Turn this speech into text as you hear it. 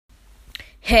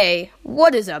Hey,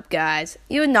 what is up, guys?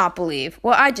 You would not believe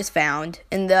what I just found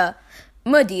in the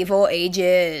medieval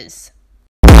ages.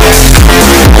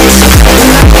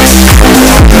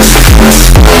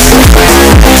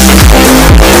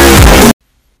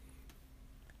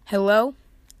 Hello,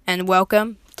 and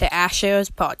welcome to Asher's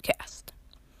podcast.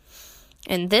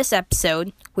 In this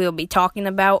episode, we will be talking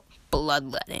about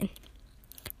bloodletting.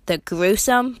 The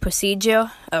gruesome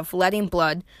procedure of letting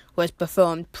blood was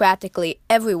performed practically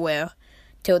everywhere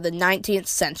till the 19th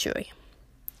century.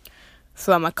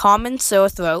 From a common sore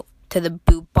throat to the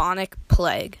bubonic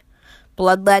plague,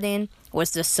 bloodletting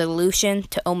was the solution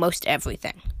to almost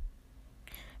everything,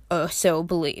 or so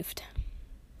believed.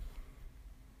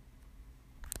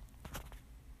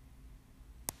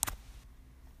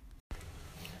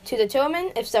 To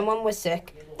determine if someone was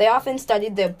sick, they often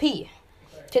studied their pee.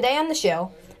 Today on the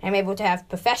show, I'm able to have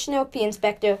professional pee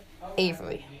inspector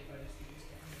Avery.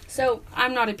 So,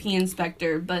 I'm not a pee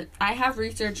inspector, but I have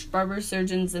researched barber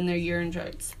surgeons and their urine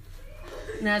charts.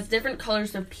 It has different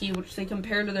colors of pee, which they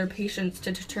compare to their patients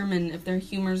to determine if their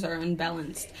humors are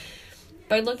unbalanced.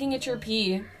 By looking at your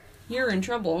pee, you're in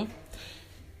trouble.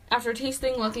 After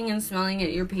tasting, looking, and smelling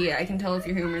at your pee, I can tell if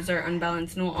your humors are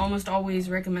unbalanced and will almost always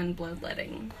recommend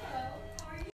bloodletting.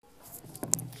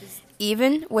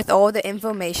 Even with all the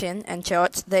information and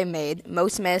charts they made,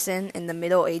 most medicine in the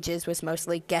Middle Ages was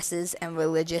mostly guesses and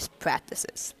religious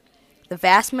practices. The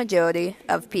vast majority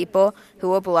of people who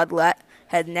were bloodlet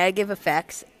had negative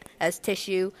effects, as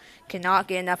tissue cannot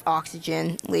get enough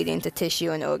oxygen, leading to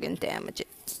tissue and organ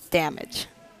damage.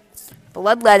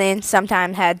 Bloodletting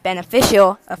sometimes had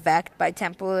beneficial effect by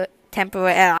temporary.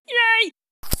 Yay!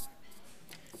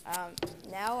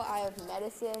 Now I have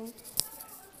medicine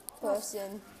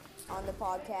person on the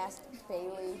podcast,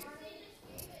 Bailey.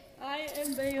 I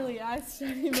am Bailey. I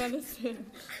study medicine.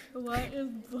 What is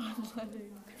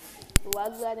bloodletting?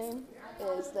 Bloodletting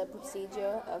is the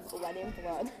procedure of letting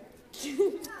blood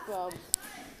from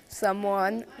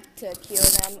someone to cure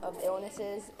them of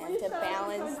illnesses and to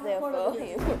balance their full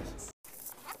humors.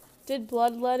 Did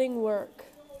bloodletting work?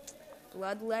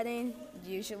 Bloodletting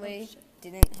usually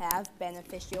didn't have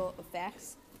beneficial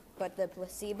effects, but the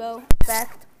placebo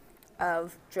effect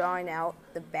of drawing out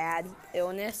the bad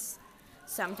illness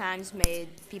sometimes made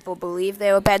people believe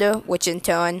they were better, which in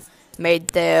turn made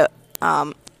their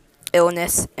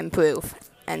illness improve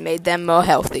and made them more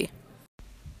healthy.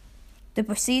 The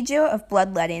procedure of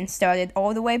bloodletting started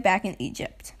all the way back in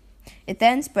Egypt. It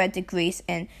then spread to Greece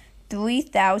in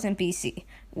 3000 BC,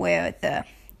 where the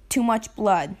too much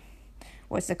blood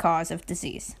was the cause of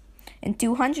disease. In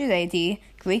 200 AD,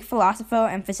 Greek philosopher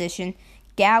and physician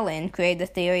Galen created the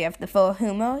theory of the four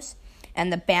humors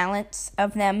and the balance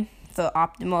of them for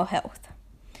optimal health.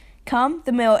 Come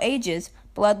the Middle Ages,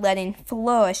 bloodletting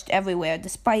flourished everywhere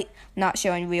despite not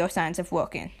showing real signs of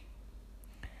working.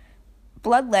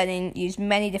 Bloodletting used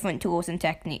many different tools and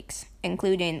techniques,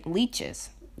 including leeches.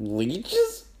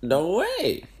 Leeches? No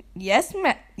way. Yes,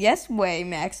 way,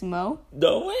 Maximo.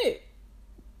 No way.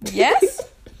 Yes?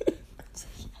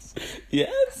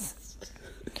 Yes.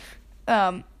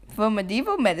 For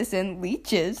medieval medicine,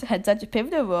 leeches had such a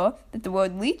pivotal role that the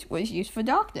word leech was used for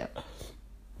doctor.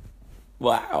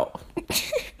 Wow.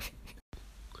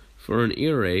 For an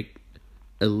earache,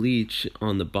 a leech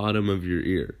on the bottom of your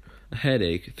ear. A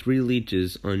headache, 3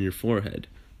 leeches on your forehead.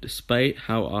 Despite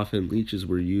how often leeches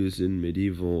were used in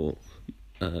medieval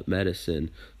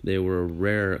medicine, they were a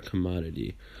rare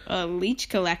commodity. A leech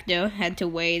collector had to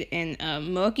wade in a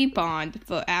murky pond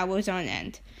for hours on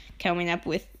end, coming up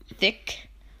with thick,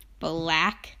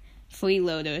 black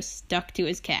freeloaders stuck to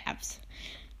his calves.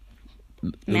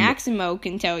 Maximo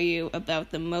can tell you about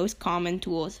the most common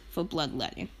tools for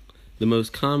bloodletting. The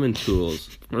most common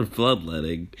tools for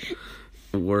bloodletting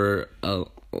were a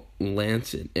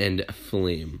lancet and a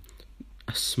fleam.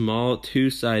 A small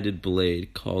 2-sided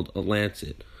blade called a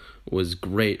lancet was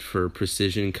great for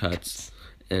precision cuts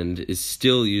and is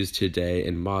still used today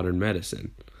in modern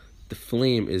medicine. The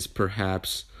fleam is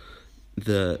perhaps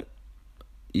the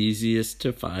easiest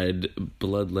to find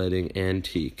bloodletting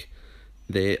antique.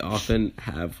 They often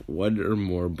have one or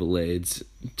more blades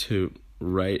to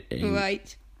right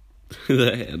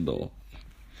the handle.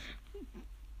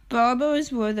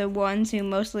 Barbers were the ones who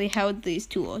mostly held these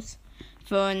tools.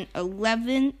 For in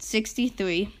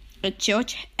 1163, a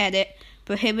church edict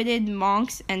prohibited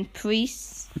monks and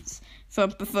priests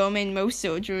from performing most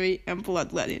surgery and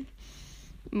bloodletting.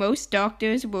 Most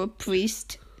doctors were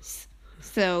priests,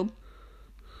 so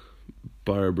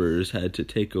barbers had to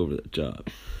take over the job.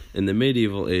 In the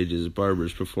medieval ages,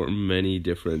 barbers performed many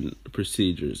different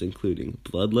procedures, including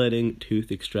bloodletting,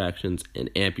 tooth extractions, and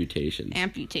amputations.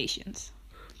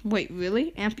 Wait,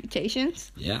 really?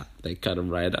 Amputations? Yeah, they cut them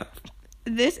right off.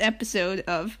 This episode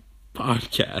of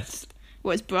Podcast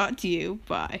was brought to you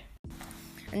by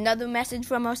another message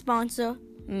from our sponsor,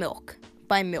 Milk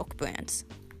by Milk Brands.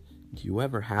 Do you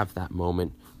ever have that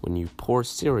moment when you pour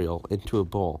cereal into a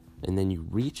bowl and then you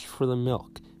reach for the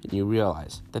milk and you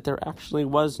realize that there actually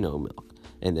was no milk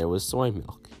and there was soy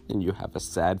milk and you have a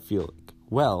sad feeling?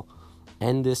 Well,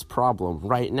 end this problem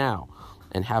right now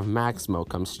and have Maximo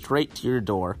come straight to your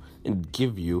door and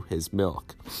give you his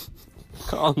milk.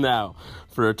 Call now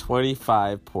for a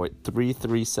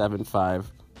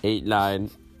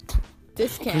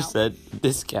 25.337589%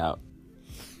 discount.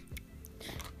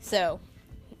 So,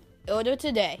 order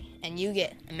today and you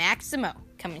get Maximo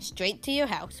coming straight to your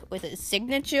house with his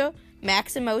signature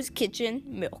Maximo's Kitchen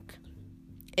milk.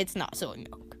 It's not soy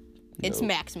milk. It's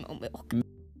Maximo milk.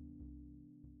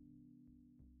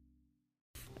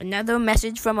 Another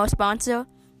message from our sponsor,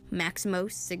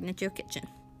 Maximo's Signature Kitchen.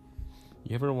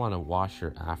 You ever want to wash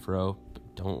your afro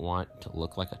but don't want to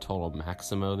look like a total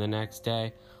Maximo the next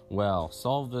day? Well,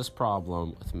 solve this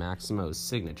problem with Maximo's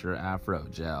Signature Afro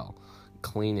Gel.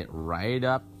 Clean it right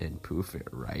up and poof it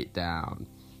right down.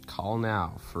 Call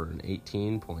now for an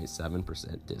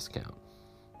 18.7% discount.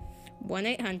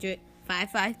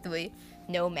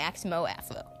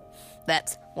 1-800-553-NO-MAXIMO-AFRO.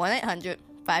 That's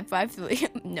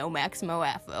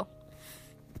 1-800-553-NO-MAXIMO-AFRO.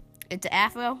 It's an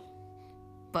afro,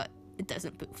 but it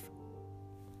doesn't poof.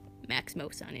 Maximo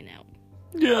signing out.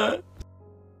 Yeah.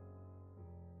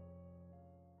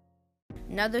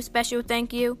 Another special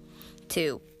thank you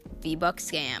to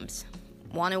V-Bucks Scams.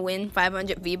 Want to win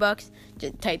 500 V-Bucks?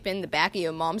 Just type in the back of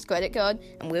your mom's credit card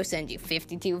and we'll send you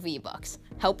 52 V-Bucks.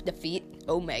 Help defeat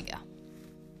Omega.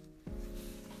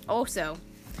 Also,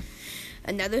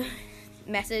 another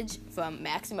message from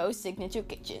Maximo's Signature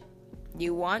Kitchen.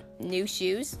 You want new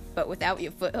shoes, but without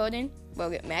your foot hurting? Well,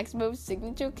 get Maximo's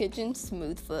Signature Kitchen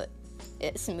Smooth Foot.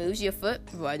 It smooths your foot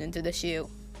right into the shoe.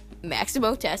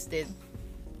 Maximo tested.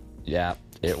 Yeah,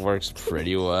 it works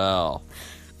pretty well.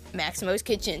 Maximo's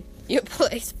Kitchen, your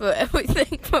place for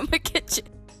everything from a kitchen.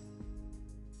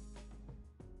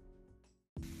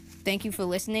 Thank you for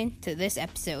listening to this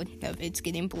episode of It's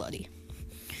Getting Bloody.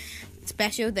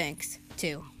 Special thanks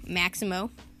to Maximo,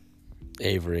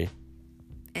 Avery,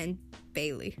 and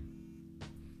Bailey,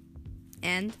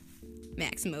 and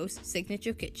Maximo's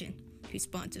Signature Kitchen, who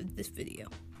sponsored this video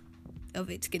of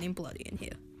It's Getting Bloody in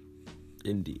here.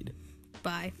 Indeed.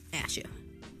 By Asher.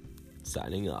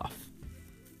 Signing off.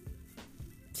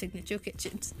 Signature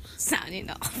Kitchens, signing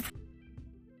off.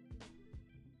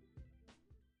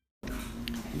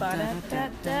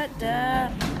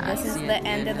 This is the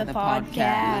end of the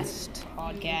podcast.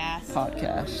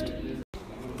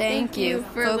 Thank you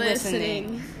for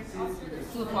listening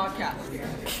to the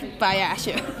podcast. by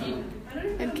Asher.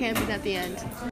 And camping at the end.